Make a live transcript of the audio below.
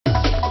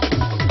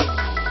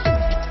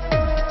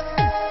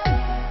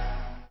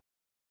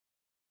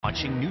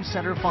watching News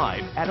Center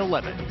 5 at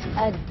 11.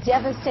 A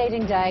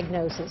devastating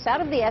diagnosis.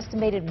 Out of the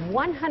estimated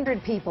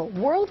 100 people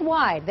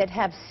worldwide that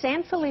have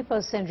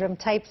Sanfilippo syndrome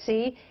type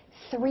C,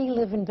 3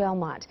 live in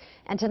Belmont.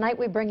 And tonight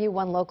we bring you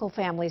one local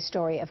family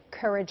story of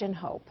courage and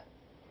hope.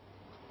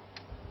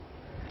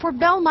 For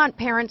Belmont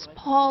parents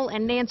Paul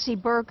and Nancy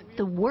Burke,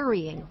 the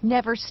worrying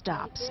never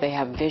stops. They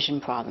have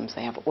vision problems,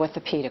 they have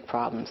orthopedic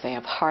problems, they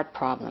have heart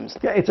problems.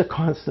 Yeah, it's a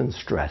constant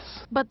stress.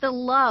 But the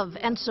love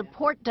and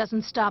support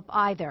doesn't stop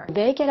either.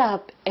 They get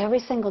up every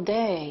single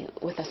day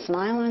with a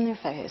smile on their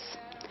face,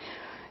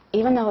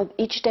 even though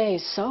each day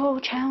is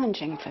so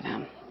challenging for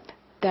them.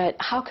 That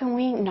how can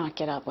we not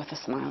get up with a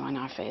smile on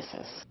our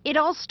faces? It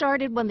all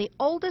started when the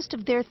oldest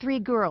of their 3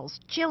 girls,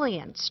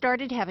 Jillian,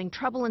 started having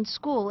trouble in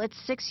school at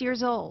 6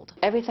 years old.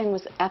 Everything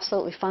was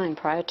absolutely fine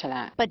prior to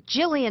that. But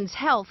Jillian's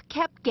health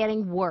kept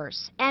getting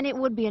worse, and it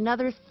would be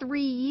another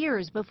 3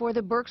 years before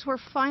the Burkes were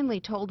finally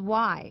told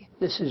why.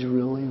 This is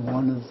really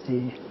one of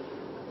the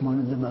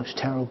most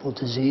terrible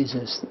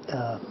diseases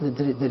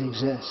that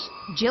exists.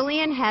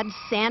 Jillian had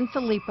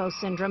Sanfilippo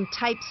syndrome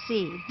type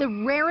C,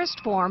 the rarest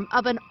form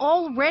of an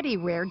already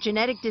rare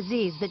genetic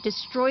disease that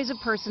destroys a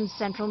person's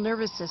central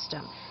nervous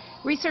system.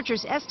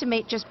 Researchers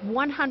estimate just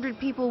 100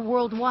 people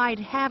worldwide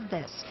have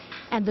this.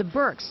 And the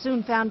Burkes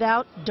soon found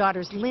out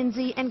daughters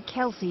Lindsay and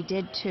Kelsey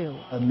did too.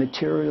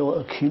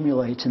 Material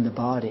accumulates in the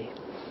body,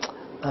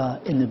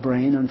 in the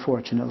brain,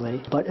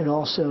 unfortunately, but it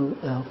also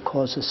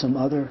causes some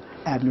other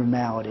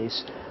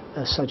abnormalities,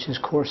 such as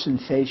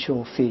coarsened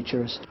facial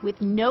features. With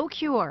no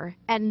cure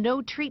and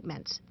no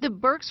treatments, the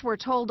Burkes were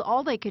told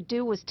all they could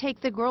do was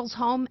take the girls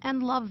home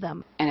and love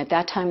them. And at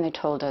that time they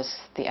told us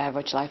the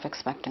average life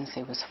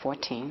expectancy was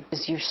 14.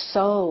 You're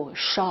so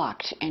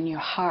shocked and your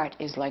heart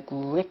is like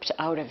ripped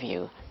out of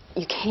you.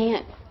 You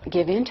can't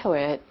give into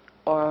it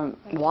or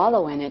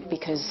wallow in it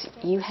because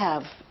you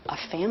have a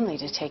family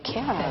to take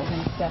care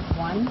of. Step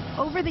 1.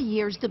 Over the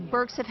years, the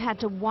Burkes have had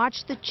to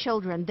watch the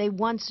children they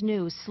once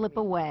knew slip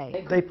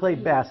away. They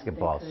played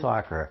basketball,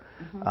 soccer,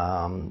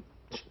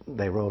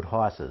 they rode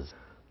horses.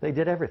 They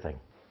did everything.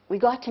 We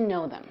got to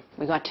know them.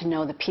 We got to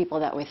know the people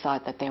that we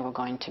thought that they were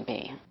going to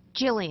be.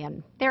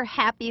 Jillian, their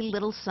happy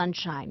little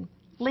sunshine.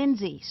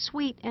 Lindsay,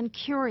 sweet and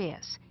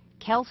curious.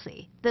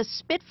 Kelsey, the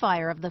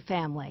Spitfire of the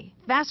family.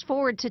 Fast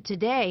forward to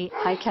today.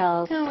 Hi,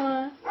 Kels.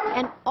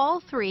 And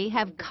all 3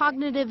 have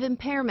cognitive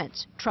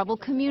impairments, trouble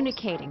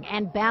communicating,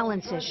 and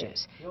balance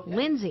issues.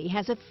 Lindsay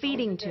has a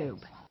feeding tube.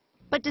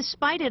 But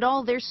despite it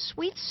all, their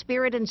sweet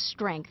spirit and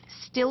strength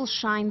still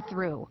shine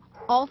through.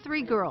 All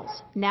 3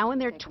 girls, now in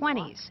their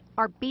 20s,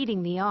 are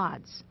beating the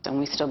odds. And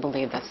we still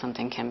believe that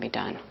something can be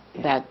done,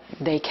 that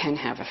they can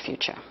have a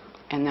future,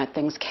 and that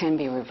things can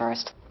be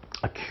reversed.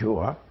 A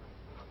cure?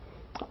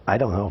 I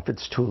don't know if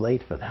it's too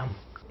late for them,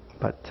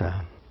 but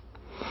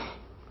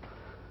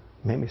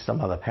maybe some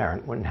other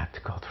parent wouldn't have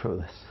to go through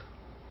this.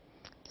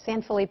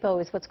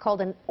 Sanfilippo is what's called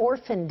an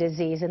orphan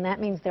disease, and that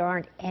means there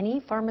aren't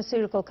any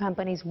pharmaceutical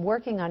companies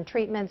working on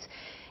treatments,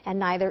 and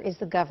neither is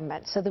the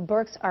government. So the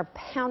Burkes are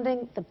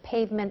pounding the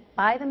pavement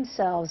by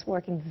themselves,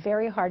 working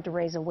very hard to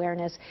raise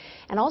awareness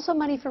and also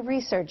money for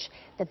research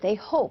that they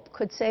hope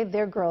could save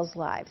their girls'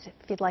 lives.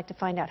 If you'd like to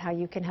find out how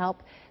you can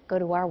help, go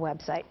to our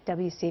website,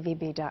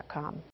 WCVB.com.